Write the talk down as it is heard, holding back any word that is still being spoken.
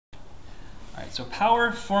All right, so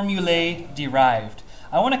power formulae derived.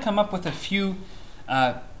 I want to come up with a few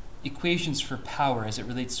equations for power as it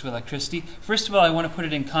relates to electricity. First of all, I want to put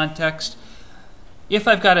it in context. If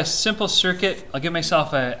I've got a simple circuit, I'll give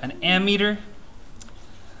myself an ammeter,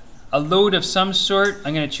 a load of some sort.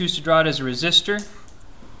 I'm going to choose to draw it as a resistor.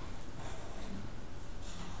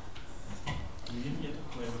 You didn't get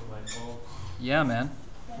to play with light bulbs. Yeah, man.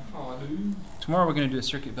 Tomorrow we're going to do a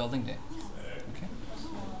circuit building day. Okay.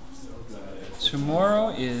 Tomorrow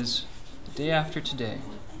is the day after today.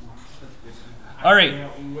 All right.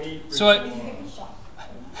 So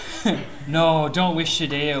no, don't wish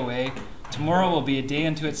today away. Tomorrow will be a day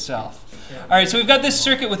unto itself. All right, so we've got this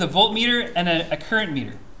circuit with a voltmeter and a current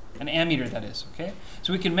meter, an ammeter that is, okay?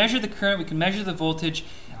 So we can measure the current, we can measure the voltage,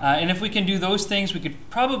 and if we can do those things, we could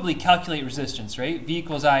probably calculate resistance, right? V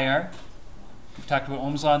equals IR. We've talked about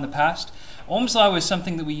Ohm's law in the past. Ohm's law was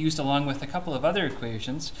something that we used along with a couple of other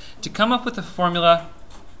equations to come up with a formula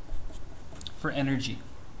for energy,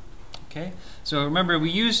 okay? So remember, we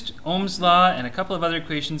used Ohm's law and a couple of other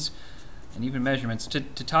equations and even measurements to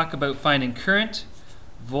talk about finding current,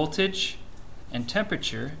 voltage, and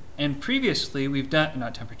temperature. And previously we've done,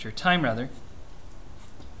 not temperature, time rather,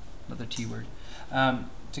 another T word,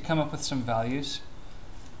 to come up with some values.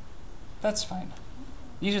 That's fine.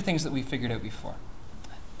 These are things that we figured out before.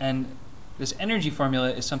 And this energy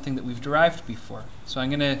formula is something that we've derived before. So I'm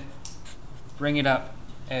going to bring it up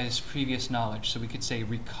as previous knowledge. So we could say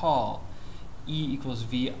recall E equals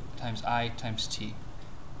V times I times T.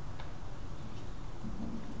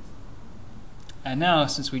 And now,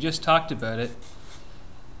 since we just talked about it,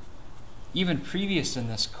 even previous in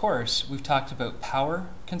this course, we've talked about power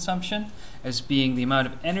consumption as being the amount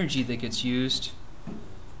of energy that gets used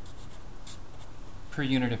per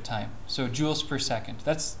unit of time. So joules per second.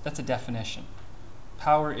 That's a definition.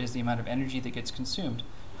 Power is the amount of energy that gets consumed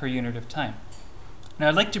per unit of time. Now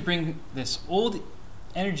I'd like to bring this old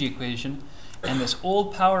energy equation and this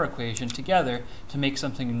old power equation together to make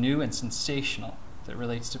something new and sensational that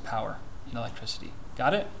relates to power in electricity.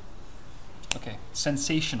 Got it? Okay,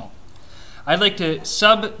 sensational. I'd like to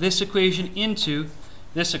sub this equation into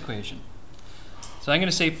this equation. So I'm going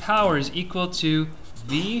to say power is equal to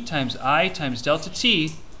V times I times delta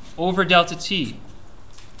T over delta T.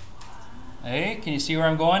 Hey, can you see where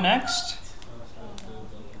I'm going next?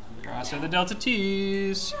 Cross out the delta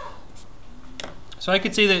T's. So I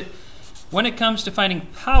could say that when it comes to finding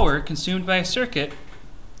power consumed by a circuit,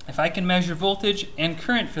 if I can measure voltage and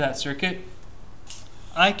current for that circuit,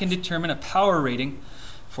 I can determine a power rating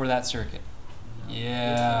for that circuit.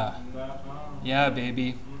 Yeah. Yeah,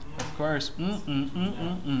 baby. Of course.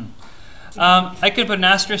 I could put an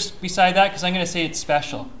asterisk beside that because I'm going to say it's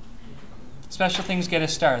special. Special things get a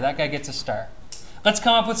star. That guy gets a star. Let's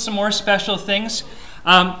come up with some more special things.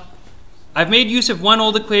 I've made use of one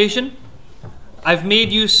old equation. I've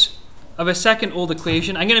made use of a second old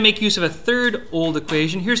equation. I'm going to make use of a third old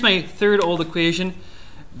equation. Here's my third old equation.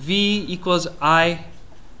 V equals IR.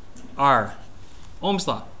 Ohm's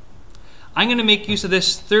law. I'm going to make use of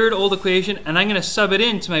this third old equation and I'm going to sub it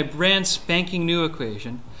into my brand spanking new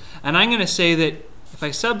equation. And I'm going to say that if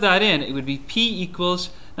I sub that in, it would be P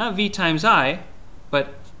equals not V times I,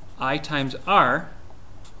 but I times R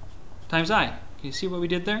times I. Can you see what we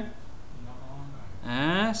did there?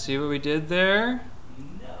 See what we did there?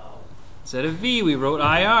 Instead of V, we wrote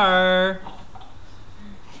IR.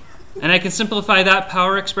 And I can simplify that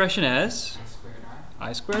power expression as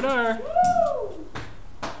I squared R.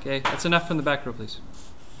 Okay, that's enough from the back row, please.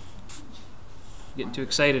 Getting too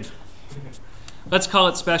excited. Let's call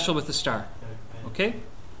it special with a star. Okay?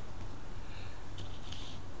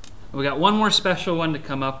 We got one more special one to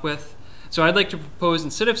come up with. So I'd like to propose,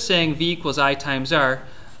 instead of saying V equals I times R,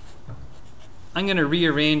 I'm going to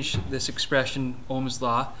rearrange this expression, Ohm's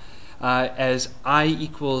law, as I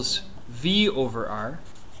equals V over R.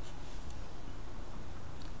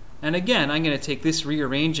 And again, I'm going to take this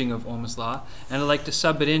rearranging of Ohm's law, and I'd like to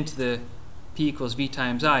sub it into the P equals V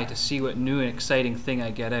times I to see what new and exciting thing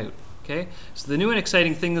I get out. Okay? So the new and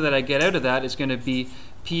exciting thing that I get out of that is going to be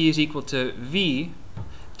P is equal to V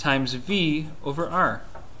times V over R.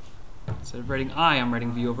 Instead of writing I, I'm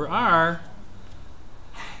writing V over R.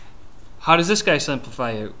 How does this guy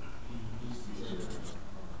simplify out?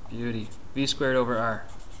 Beauty. V squared over R.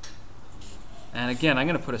 And again, I'm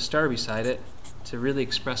going to put a star beside it to really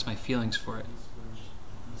express my feelings for it.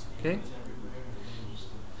 Okay?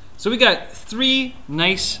 So we got three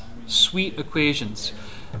nice, sweet equations.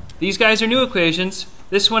 These guys are new equations.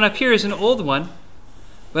 This one up here is an old one.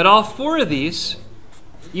 But all four of these,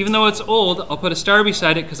 even though it's old, I'll put a star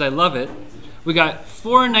beside it because I love it. We got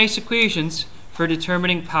four nice equations for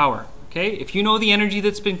determining power. Okay? If you know the energy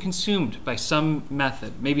that's been consumed by some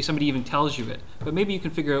method, maybe somebody even tells you it, but maybe you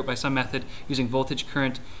can figure out by some method using voltage,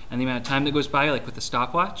 current, and the amount of time that goes by, like with the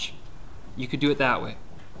stopwatch, you could do it that way.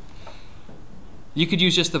 You could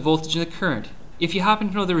use just the voltage and the current. If you happen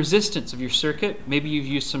to know the resistance of your circuit, maybe you've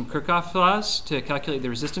used some Kirchhoff laws to calculate the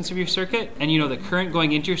resistance of your circuit, and you know the current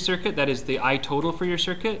going into your circuit, that is the I total for your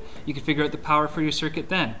circuit, you can figure out the power for your circuit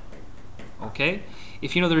then. Okay?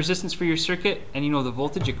 If you know the resistance for your circuit and you know the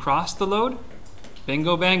voltage across the load,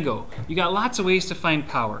 bingo bango. You got lots of ways to find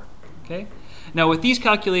power. Okay? Now with these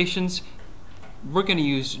calculations, we're going to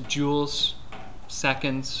use joules,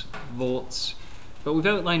 seconds, volts, but we've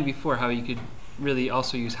outlined before how you could really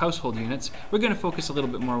also use household units. We're going to focus a little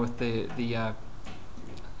bit more with the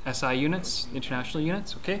SI units, international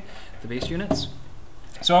units, okay? The base units.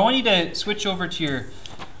 So I want you to switch over to your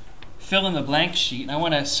fill in the blank sheet, and I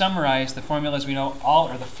want to summarize the formulas we know all,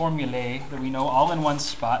 or the formulae that we know all in one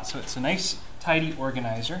spot, so it's a nice tidy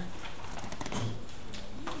organizer.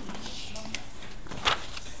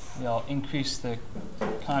 I'll increase the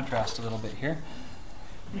contrast a little bit here.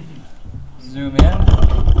 Zoom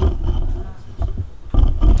in.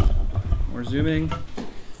 We're zooming.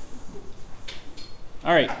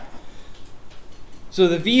 All right. So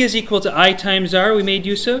the V is equal to I times R we made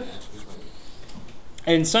use of.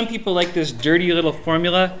 And some people like this dirty little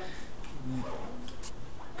formula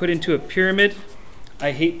put into a pyramid.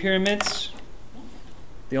 I hate pyramids.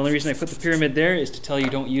 The only reason I put the pyramid there is to tell you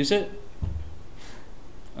don't use it.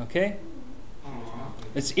 Okay?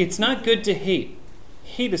 It's not good to hate.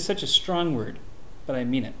 Hate is such a strong word, but I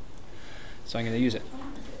mean it. So I'm going to use it.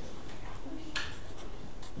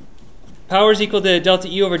 Power is equal to delta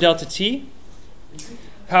E over delta T.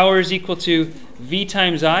 Power is equal to V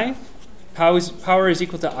times I. Power is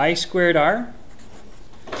equal to I squared R.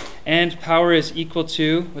 And power is equal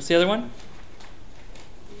to, what's the other one?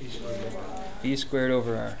 V squared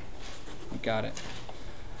over R. You got it.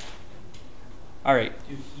 All right.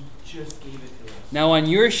 Dude, he just gave it to us. Now on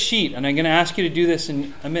your sheet, and I'm going to ask you to do this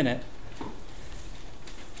in a minute,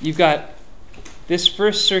 you've got this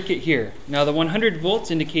first circuit here. Now the 100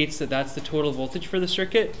 volts indicates that that's the total voltage for the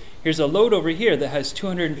circuit. Here's a load over here that has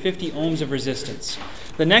 250 ohms of resistance.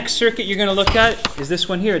 The next circuit you're going to look at is this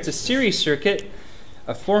one here. It's a series circuit.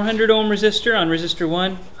 A 400 ohm resistor on resistor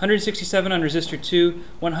 1, 167 on resistor 2,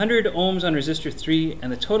 100 ohms on resistor 3,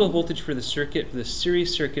 and the total voltage for the circuit, for the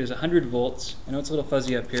series circuit, is 100 volts. I know it's a little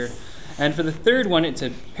fuzzy up here. And for the third one, it's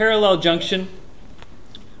a parallel junction.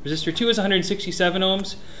 Resistor 2 is 167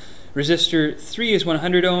 ohms. Resistor 3 is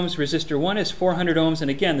 100 ohms. Resistor 1 is 400 ohms. And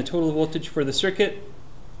again, the total voltage for the circuit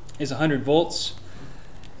is 100 volts.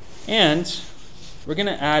 And we're going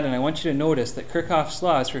to add, and I want you to notice that Kirchhoff's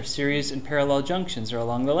laws for series and parallel junctions are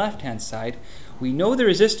along the left-hand side. We know the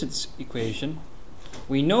resistance equation.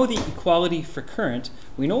 We know the equality for current.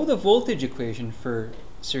 We know the voltage equation for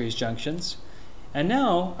series junctions. And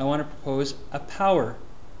now I want to propose a power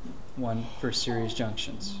one for series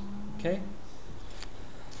junctions. Okay?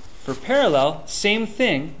 For parallel, same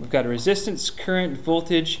thing. We've got a resistance, current,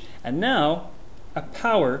 voltage, and now a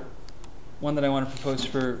power one that I want to propose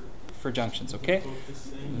for junctions, okay?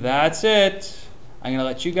 That's it. I'm going to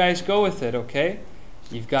let you guys go with it, okay?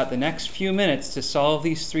 You've got the next few minutes to solve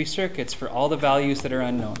these three circuits for all the values that are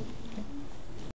unknown.